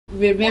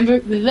Remember?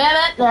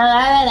 Let's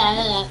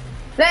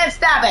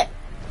stop it.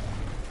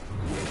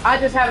 I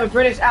just have a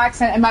British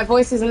accent and my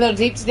voice is a little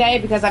deep today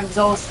because I'm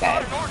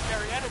exhausted.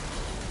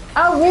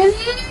 Oh, really?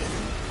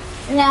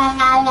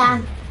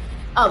 Oh,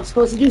 I'm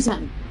supposed to do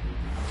something.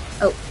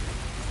 Oh.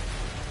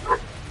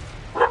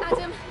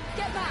 Adam,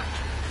 get back.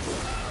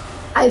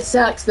 It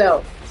sucks,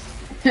 though.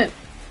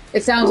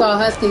 It sounds all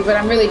husky, but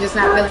I'm really just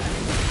not feeling.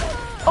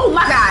 Oh,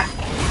 my God.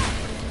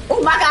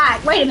 Oh, my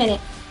God. Wait a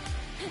minute.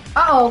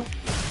 Uh-oh.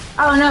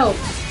 Oh, no.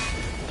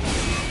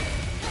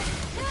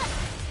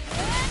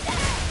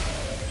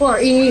 Poor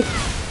Eve.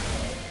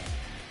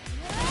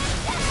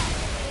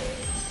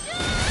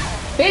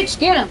 Bitch,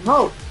 get him.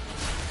 Oh.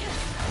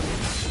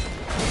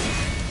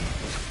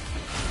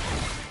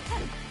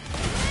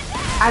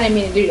 I didn't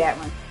mean to do that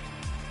one.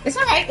 It's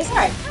alright. It's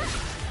alright.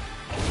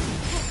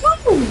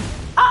 Woo!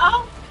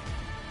 Uh-oh.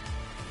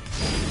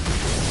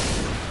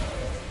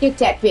 Get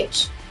that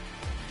bitch.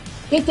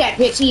 Get that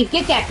bitch, Eve.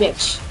 Get that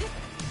bitch.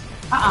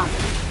 Uh-uh.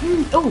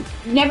 Oh,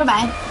 never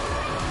mind.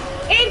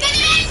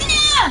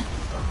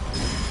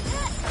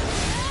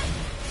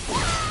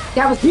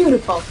 That was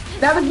beautiful.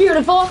 That was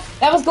beautiful.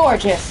 That was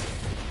gorgeous.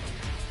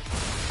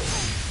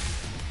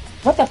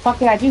 What the fuck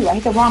did I do? I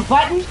hit the wrong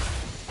button?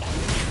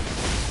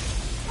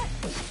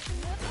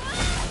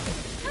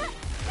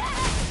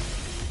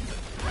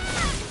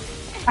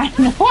 I don't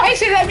know why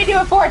she let me do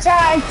it 4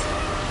 times.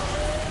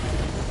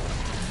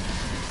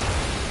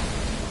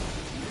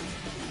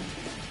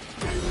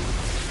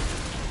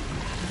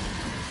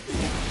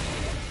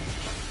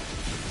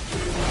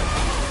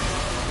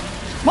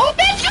 Move,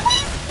 bitch!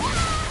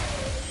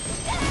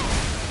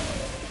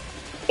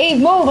 Eve,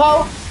 move,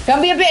 ho!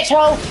 Don't be a bitch,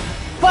 ho!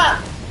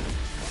 Fuck!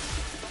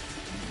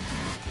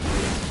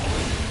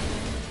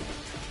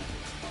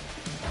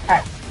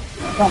 Alright.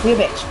 Don't be a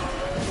bitch.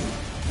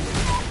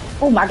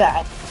 Oh my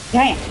God.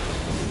 Damn.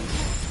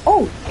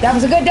 Oh, that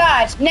was a good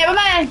dodge. Never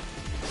mind.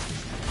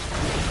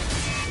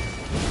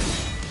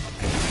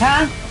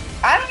 Huh?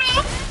 I don't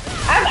know.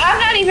 I'm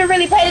not even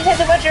really paying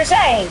attention to what you're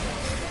saying.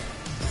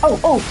 Oh,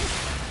 oh.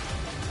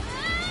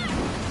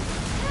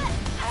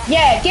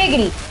 Yeah,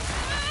 giggity.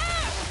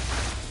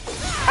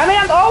 I mean,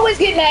 I'm always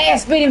getting my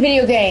ass beat in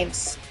video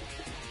games.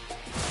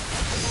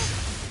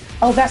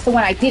 Oh, that's the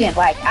one I didn't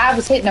like. I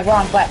was hitting the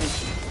wrong button.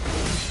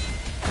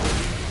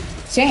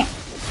 Damn.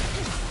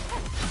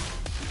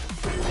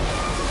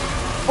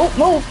 Oh,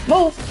 move,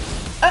 move.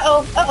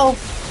 Uh-oh, uh-oh.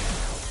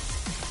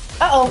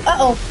 Uh-oh,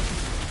 uh-oh.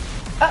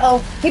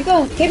 Uh-oh.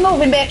 Keep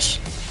moving, bitch.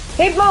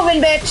 Keep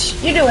moving,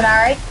 bitch. You're doing all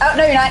right. Oh,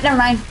 no, you're not. Never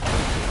mind.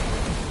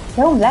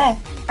 Don't laugh.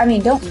 I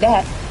mean, don't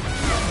laugh.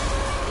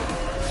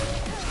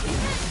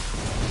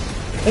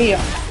 What are you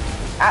doing?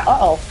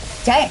 Uh-oh.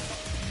 Dang.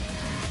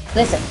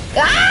 Listen.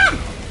 Ah!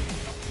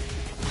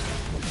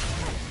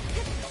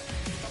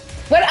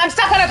 What? I'm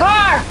stuck in a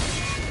car!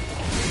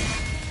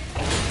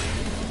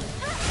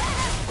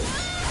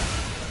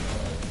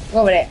 Go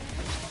over there.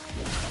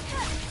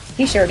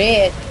 He sure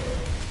did.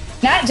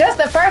 Not just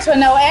the first one,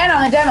 though, and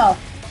on the demo.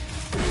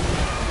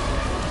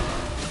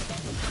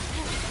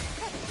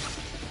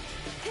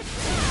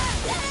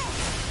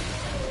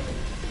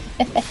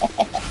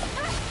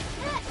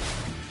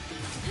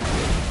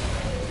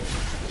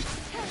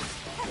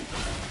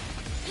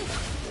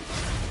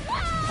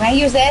 Can I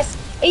use this?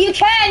 You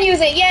can use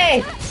it,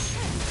 yay!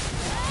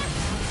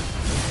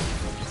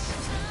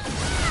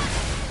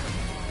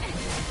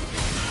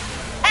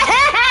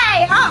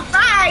 Hey!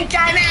 Alright,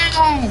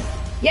 Diamond!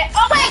 Yeah,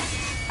 oh wait!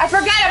 I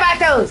forgot about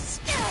those!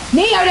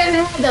 Neo doesn't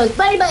have those,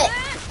 buddy, but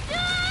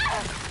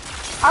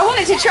I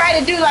wanted to try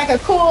to do like a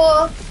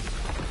cool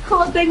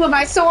thing with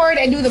my sword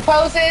and do the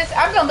poses.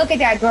 I'm gonna look at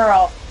that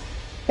girl.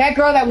 That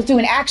girl that was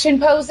doing action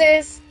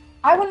poses.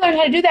 I want to learn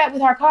how to do that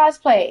with our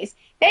cosplays.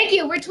 Thank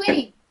you, we're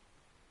twinning.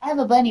 I have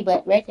a bunny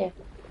butt right there.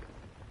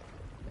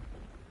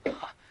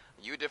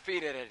 You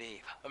defeated it,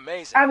 Eve.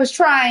 Amazing. I was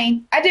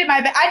trying. I did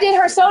my best. I did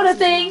her soda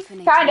thing.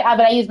 Kinda,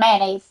 but I used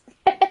mayonnaise.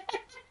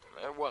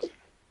 It wasn't,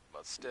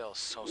 but still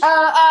so.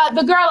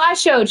 The girl I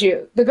showed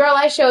you. The girl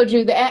I showed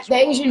you. The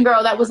Asian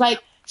girl that was like,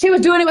 she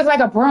was doing it with like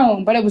a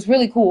broom, but it was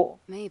really cool.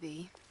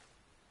 Maybe.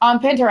 On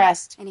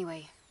Pinterest.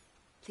 Anyway,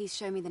 please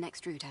show me the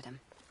next route, Adam.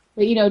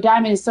 But you know,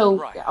 Diamond is so.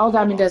 Right. All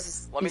Diamond does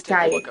is Let me he's take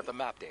tired. a look at the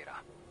map data.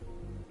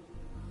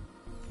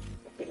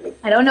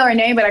 I don't know her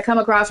name, but I come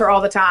across her all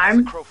the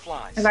time. Crow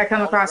flies. If I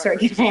come All across her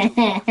records are too far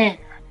from here.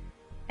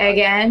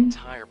 again. The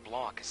entire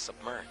block is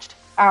submerged.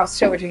 I'll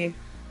show it to you.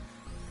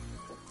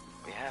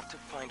 We have to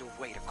find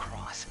a way to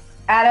cross.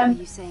 Are Adam.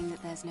 you saying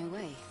that there's no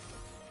way?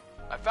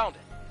 I found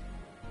it.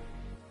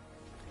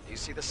 Do you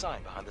see the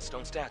sign behind the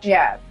stone statue?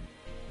 Yeah.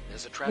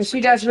 There's a But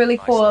she does really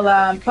transportation cool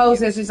device you can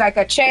poses. use. It's like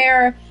a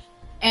chair,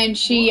 and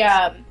she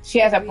has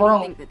a Really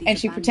broom, think that these and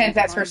she abandoned pretends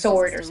that's her devices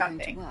sword are or still going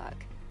to something.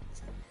 work?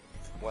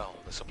 Well,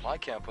 the supply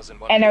camp was in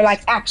one And they're piece.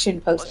 like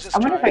action Let's poses. just I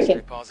wonder try if and I stay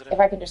can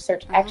positive. just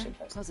search action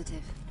poses.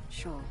 Positive.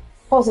 Sure.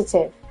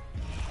 Positive.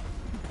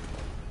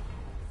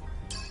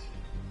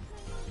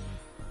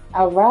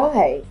 All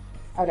right.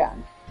 Hold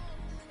on.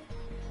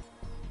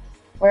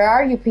 Where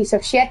are you, piece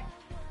of shit?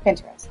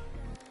 Pinterest.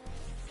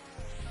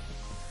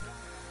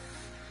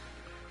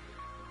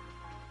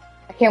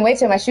 Can't wait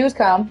till my shoes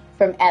come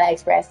from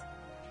AliExpress.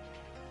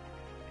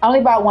 I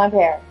only bought one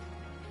pair.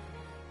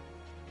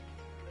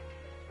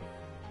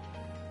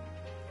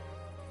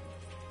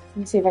 Let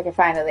me see if I can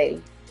find the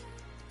lady.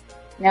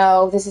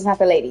 No, this is not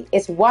the lady.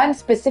 It's one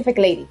specific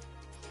lady.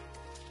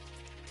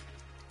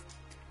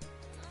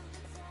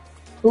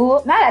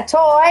 Ooh, not a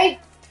toy.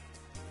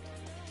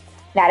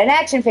 Not an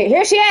action figure.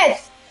 Here she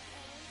is.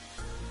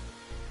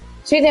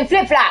 She's in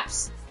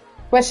flip-flops.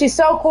 But she's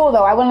so cool,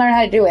 though. I want to learn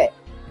how to do it.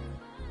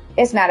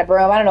 It's not a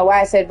broom. I don't know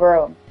why I said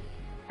broom.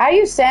 How do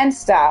you send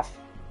stuff?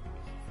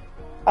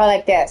 Oh,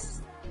 like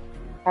this.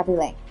 Copy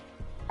link.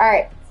 All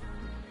right.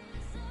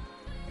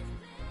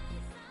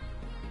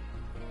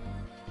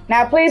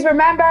 Now, please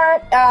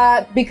remember,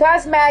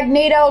 because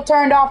Magneto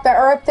turned off the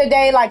Earth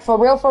today, like for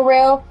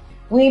real,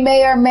 we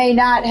may or may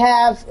not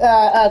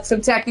have some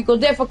technical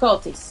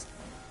difficulties.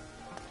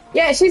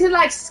 Yeah, she's in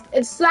like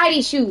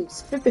slidey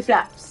shoes, flippy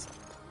flops.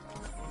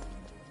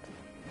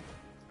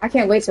 I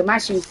can't wait till my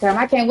shoes come.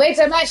 I can't wait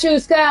till my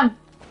shoes come.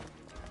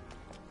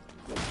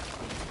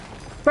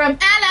 From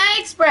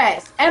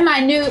AliExpress and my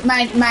new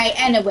my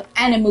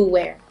Animu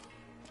wear.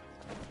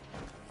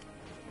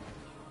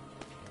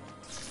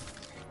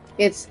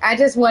 I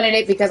just wanted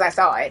it because I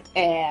saw it,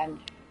 and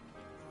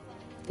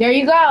there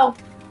you go.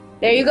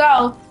 There you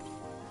go.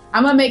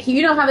 I'm gonna make you.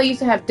 You know how they used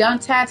to have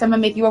dunce hats? I'm gonna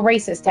make you a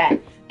racist hat,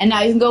 and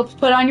now you can go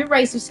put on your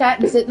racist hat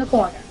and sit in the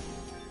corner.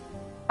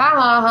 Ha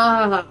ha ha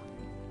ha ha.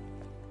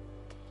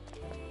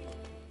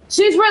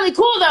 She's really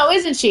cool though,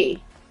 isn't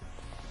she?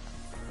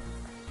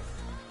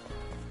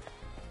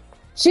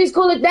 She's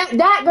cool.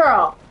 That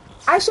girl.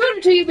 I showed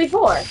her to you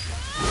before.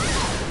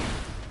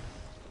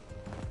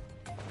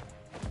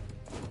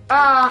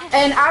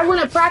 And I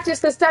want to practice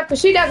the stuff because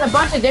she does a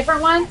bunch of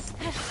different ones,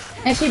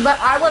 but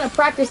I want to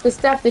practice the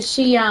stuff that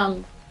she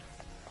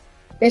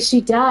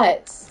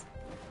does.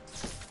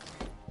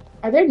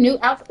 Are there new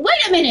outfits?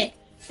 Wait a minute!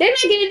 Didn't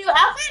I get a new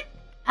outfit?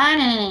 No.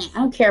 I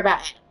don't care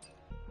about it.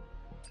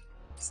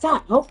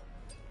 Stop! Oh,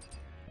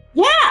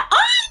 yeah!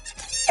 Oh, look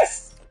at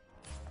this!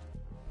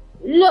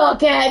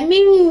 Look at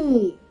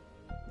me!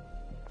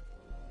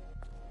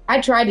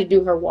 I tried to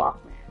do her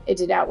walk, man. It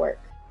did not work.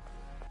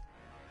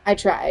 I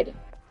tried.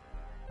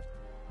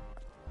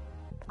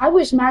 I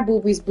wish my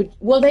boobies would.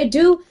 Well, they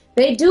do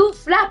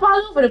flap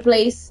all over the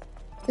place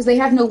because they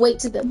have no weight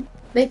to them.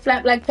 They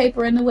flap like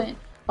paper in the wind.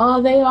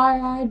 All they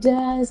are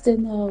dust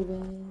in the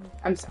wind.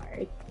 I'm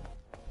sorry.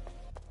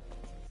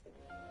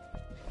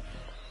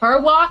 Her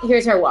walk.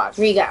 Here's her walk.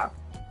 Here you go.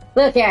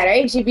 Look at her.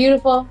 Ain't she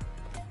beautiful?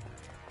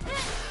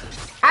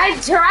 I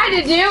tried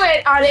to do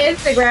it on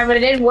Instagram, but it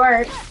didn't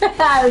work.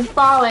 I was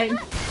falling.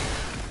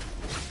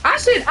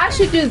 I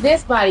should do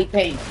this body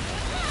paint.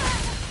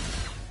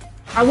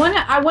 I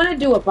wanna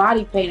do a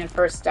body painting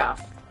for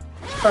stuff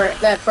for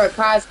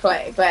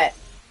cosplay, but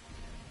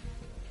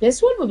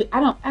this one would be. I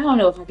don't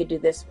know if I could do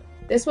this one.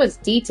 This one's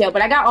detailed,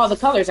 but I got all the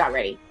colors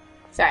already.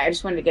 Sorry, I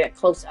just wanted to get a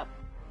close up.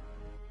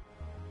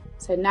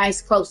 It's a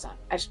nice close up.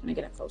 I just want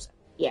to get a close up.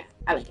 Yeah,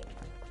 I like it.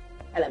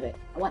 I love it.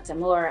 I want some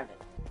more of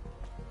it.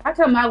 How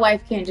come my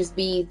wife can't just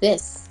be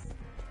this?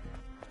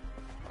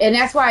 And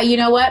that's why, you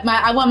know what?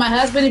 I want my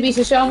husband to be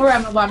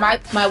Shoshomura. I want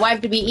my wife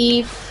to be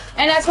Eve.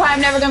 And that's why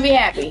I'm never going to be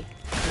happy.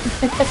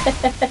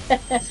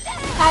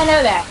 I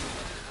know that.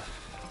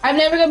 I'm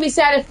never going to be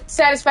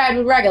satisfied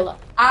with regular.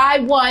 I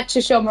want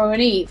Shoshomura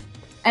and Eve.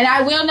 And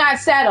I will not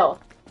settle.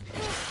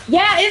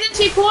 Yeah, isn't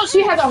she cool?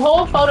 She has a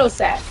whole photo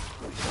set.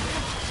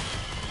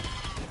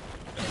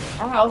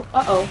 Ow.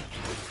 Uh-oh.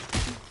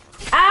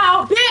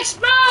 Ow, bitch,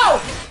 no!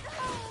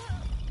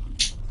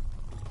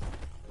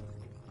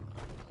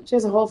 She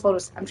has a whole photo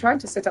set. I'm trying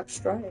to sit up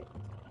straight.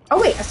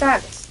 Oh, wait, I still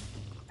have this.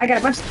 I got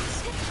a bunch of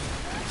this.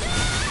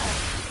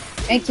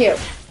 Thank you.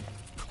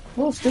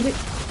 Move, stupid.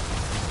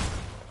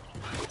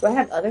 Do I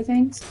have other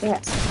things?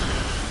 Yes.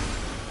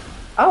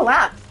 Oh,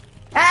 wow.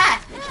 Ah!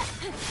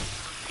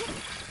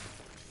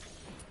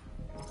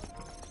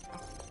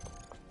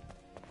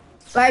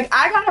 Like,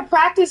 I gotta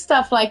practice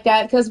stuff like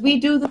that because we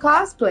do the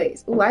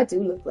cosplays. Ooh, I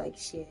do look like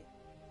shit.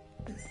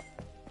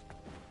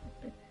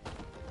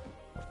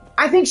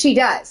 I think she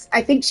does.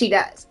 I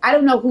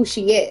don't know who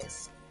she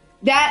is.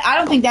 I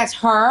don't think that's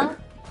her.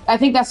 I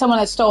think that's someone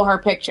that stole her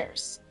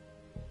pictures.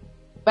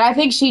 But I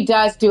think she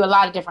does do a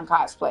lot of different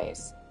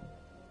cosplays.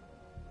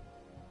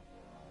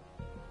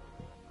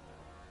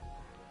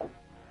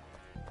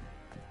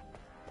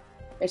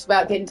 It's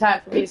about getting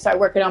time for me to start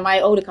working on my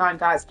Otakon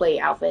cosplay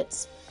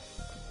outfits.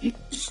 Did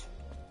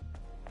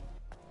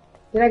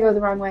I go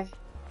the wrong way?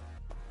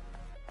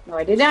 No,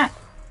 I did not.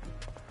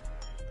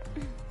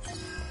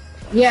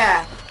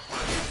 Yeah.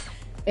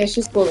 Yeah,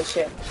 she's cool as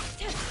shit.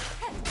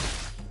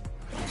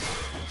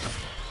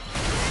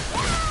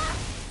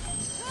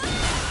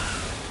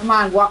 Come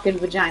on, walking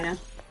vagina.